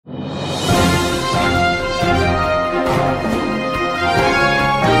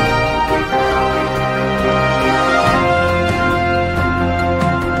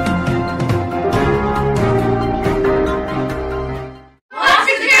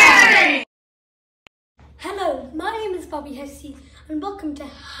Bobby Hissey and welcome to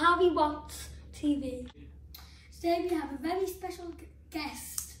Harry Watts TV. Today we have a very special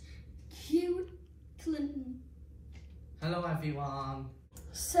guest, Hugh Clinton. Hello everyone.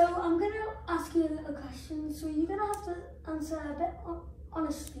 So I'm going to ask you a question, so you're going to have to answer a bit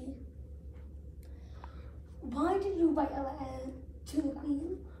honestly. Why did you write a letter to the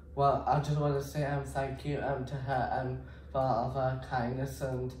Queen? Well, I just want to say thank you to her for all of her kindness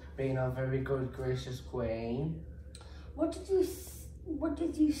and being a very good, gracious Queen. What did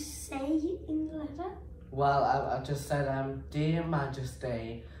you say in the letter? Well, I just said, Dear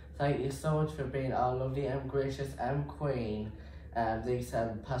Majesty, thank you so much for being our lovely and gracious Queen these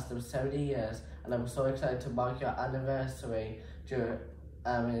past 70 years, and I'm so excited to mark your anniversary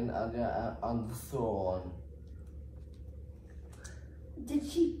on the throne. Did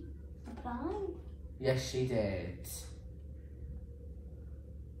she reply? Yes, she did.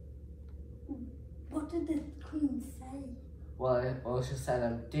 What did the Queen say? Well, she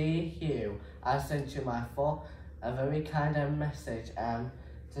said, Dear Hugh, I sent you a very kind message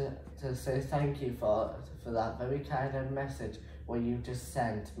to say thank you for that very kind message what you just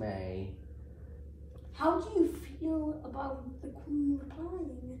sent me. How do you feel about the Queen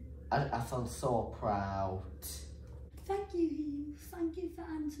replying? I felt so proud. Thank you, Hugh. Thank you for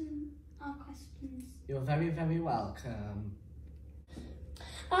answering our questions. You're very, very welcome.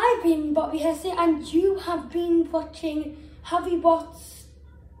 I've been Bobby Hissey and you have been watching Harry Watts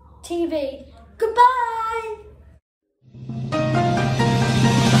TV. Goodbye!